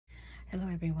Hello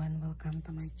everyone, welcome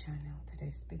to my channel.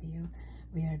 Today's video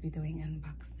we are doing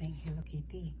unboxing Hello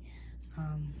Kitty.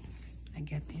 I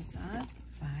get this at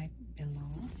 $5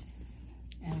 below,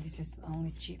 and this is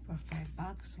only cheap for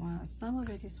 $5. Well, some of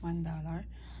it is $1,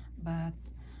 but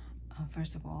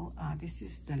first of all, this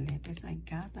is the latest I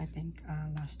got, I think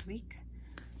last week.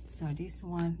 So this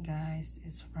one, guys,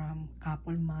 is from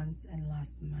couple months and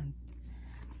last month.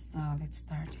 So let's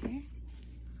start here.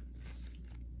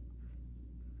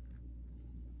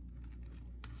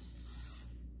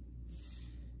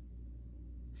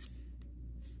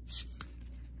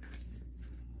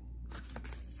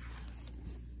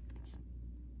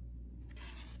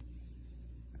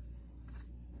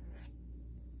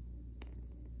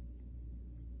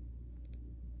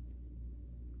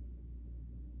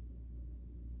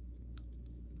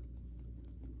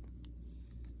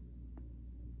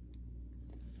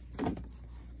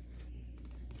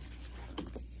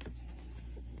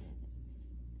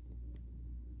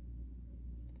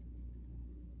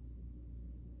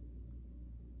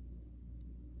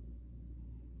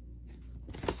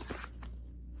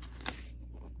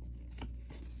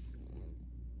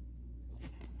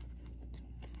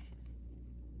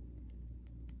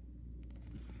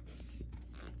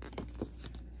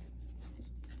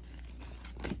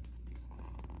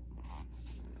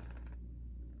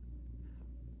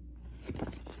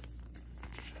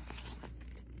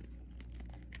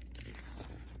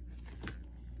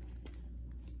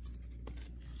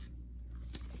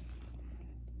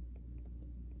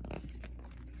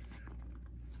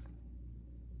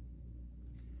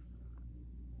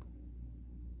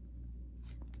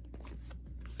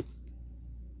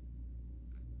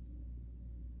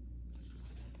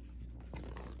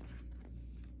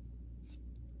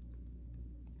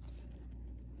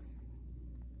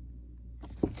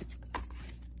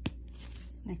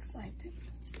 Next item,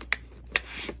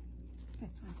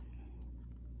 this one.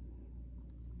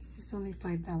 This is only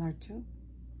 $5 too.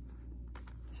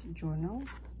 It's a journal.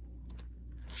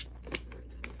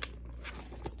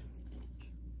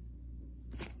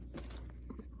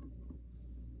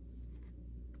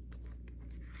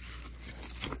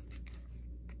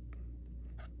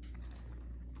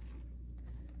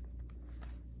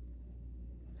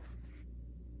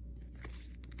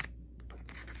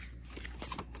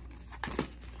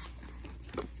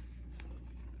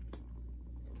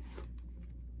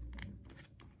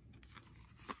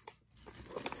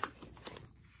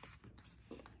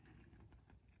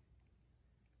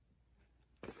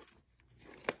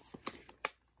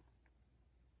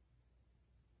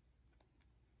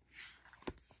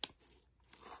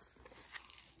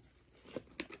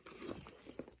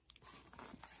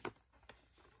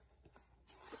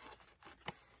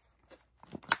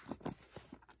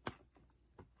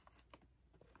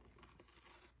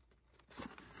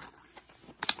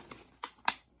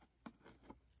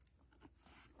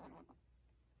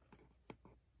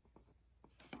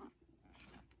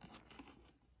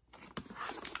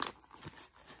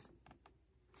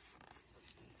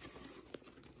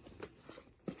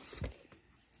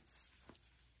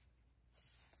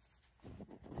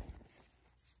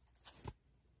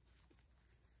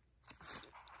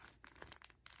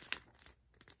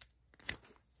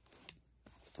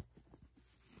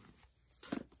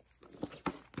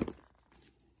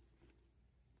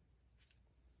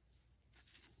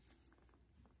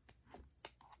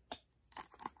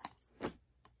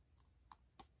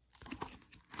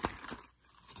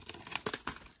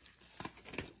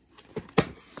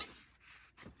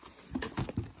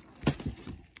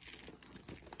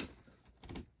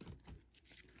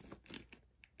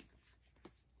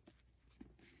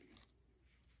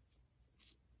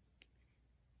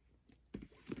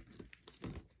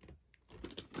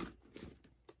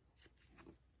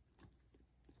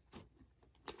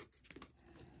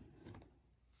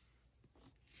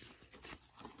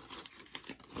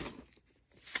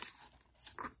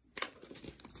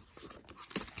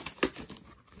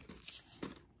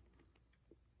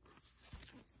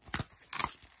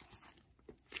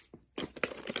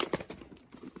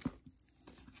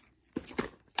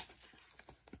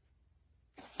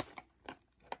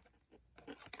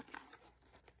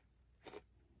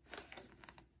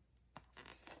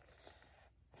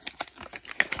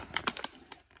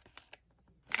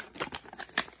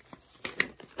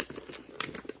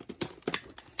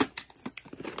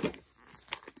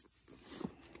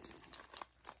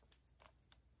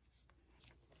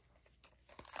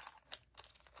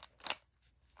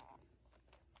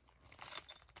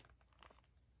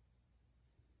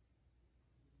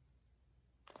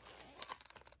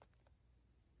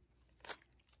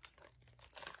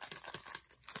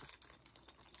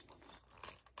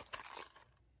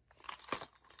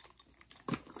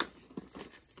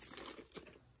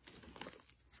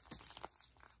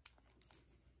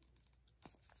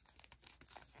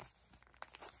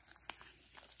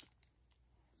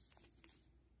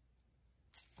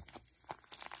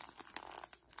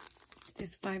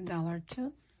 is $5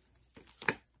 too.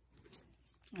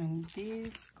 And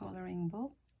this coloring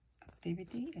book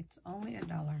activity, it's only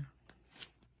 $1.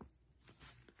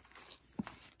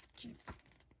 Cheap.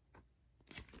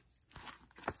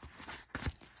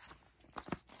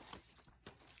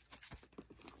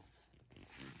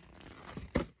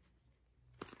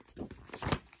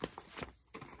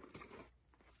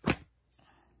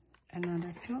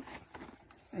 Another chalk,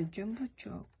 a jumbo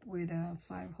chalk with a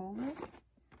 5 holder.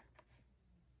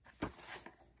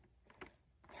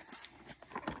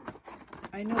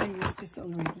 I know I used this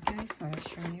already, guys, so I'll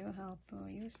show you how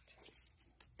to use it.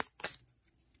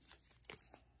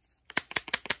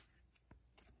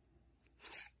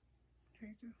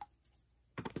 There you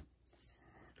go.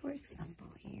 For example,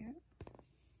 here,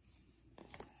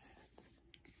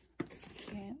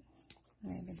 can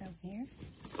maybe down here.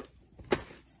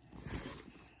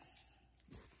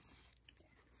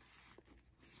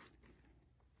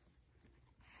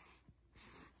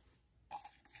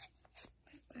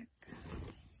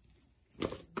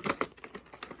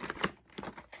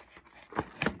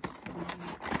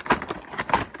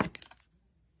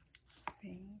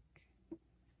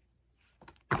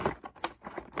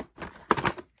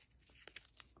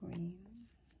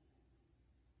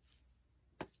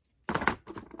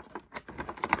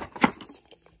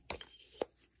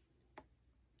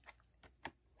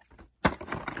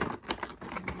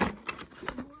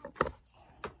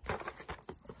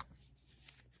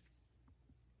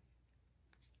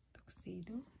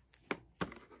 Tuxedo.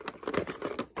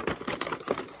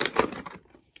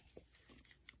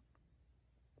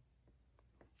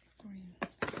 Green.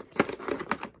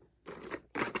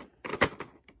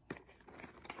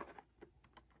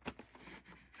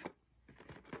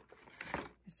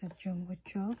 It's a jumbo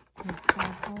chalk with 5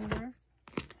 holder.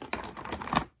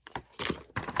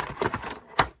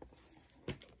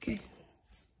 Okay.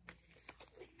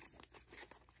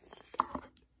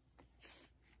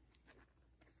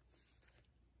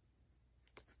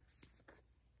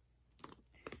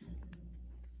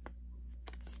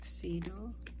 Tuxedo.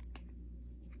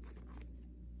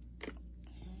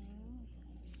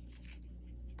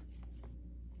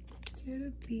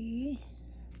 To be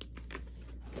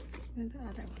and the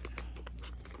other one.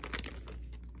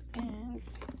 And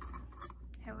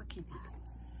Hello Kitty.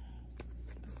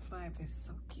 The 5 is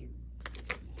so cute.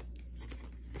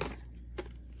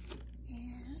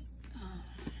 And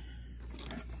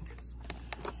this one.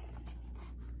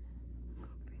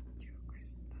 Open your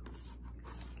crystal.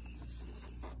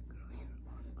 Grow your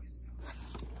own crystal.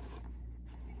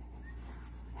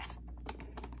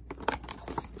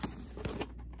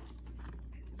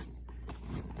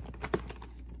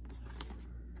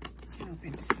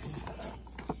 Open it.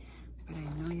 But I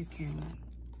know you can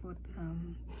put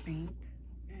paint,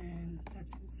 and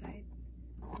that's inside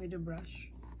with a brush,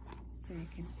 so you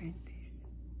can paint this.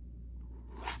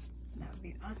 That would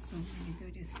be awesome when you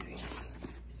do this, guys.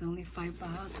 It's only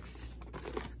 $5.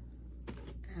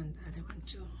 And the other one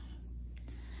too.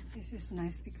 This is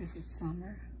nice because it's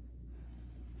summer.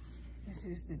 This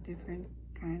is the different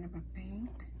kind of a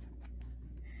paint.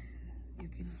 You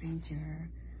can paint your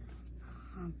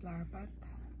flower pot.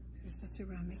 This is a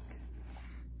ceramic.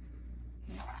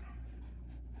 Yep.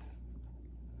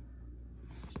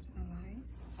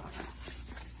 Nice.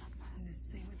 And the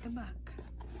same with the back.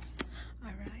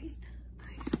 Alright.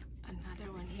 I have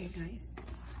another one here, guys.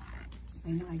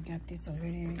 I know I got this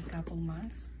already in a couple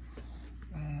months,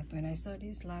 but when I saw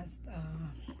this last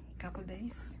couple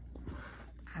days,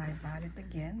 I bought it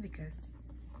again because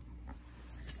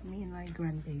me and my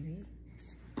grandbaby,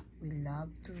 we love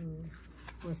to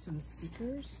put some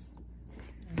stickers.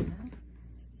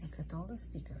 Look at all the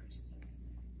stickers.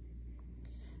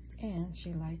 And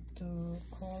she liked to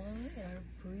color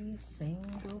every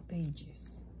single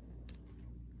pages.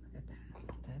 Look at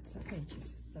that. That's the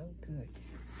pages. It's so good.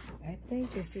 I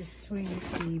think this is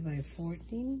 20 by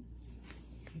 14.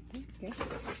 I think, okay.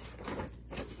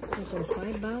 So for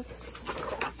 $5,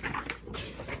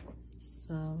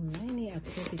 so many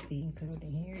activity,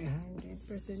 including here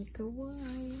 100%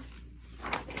 kawaii.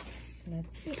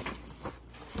 That's it.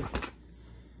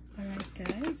 Alright,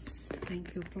 guys,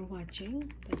 thank you for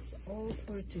watching. That's all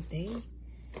for today.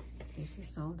 This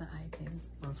is all the items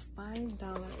for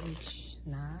 $5 each.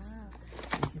 Nah,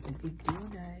 this is a good deal,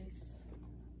 guys.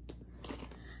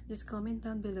 Just comment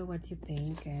down below what you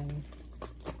think, and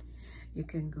you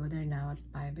can go there now at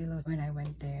Buy Below. When I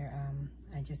went there,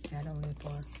 I just got only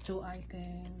for 2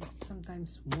 items,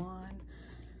 sometimes 1.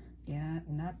 Yeah,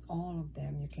 not all of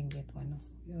them you can get one.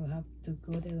 You have to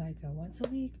go there like once a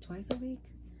week, twice a week,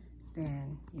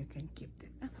 then you can keep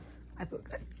this. I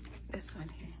forgot this one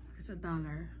here. It's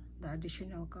 $1. the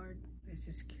additional card. This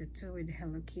is cute too with the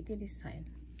Hello Kitty design.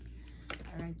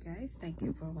 Alright guys, thank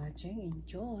you for watching.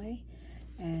 Enjoy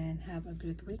and have a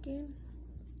great weekend.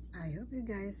 I hope you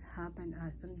guys have an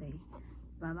awesome day.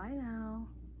 Bye bye now.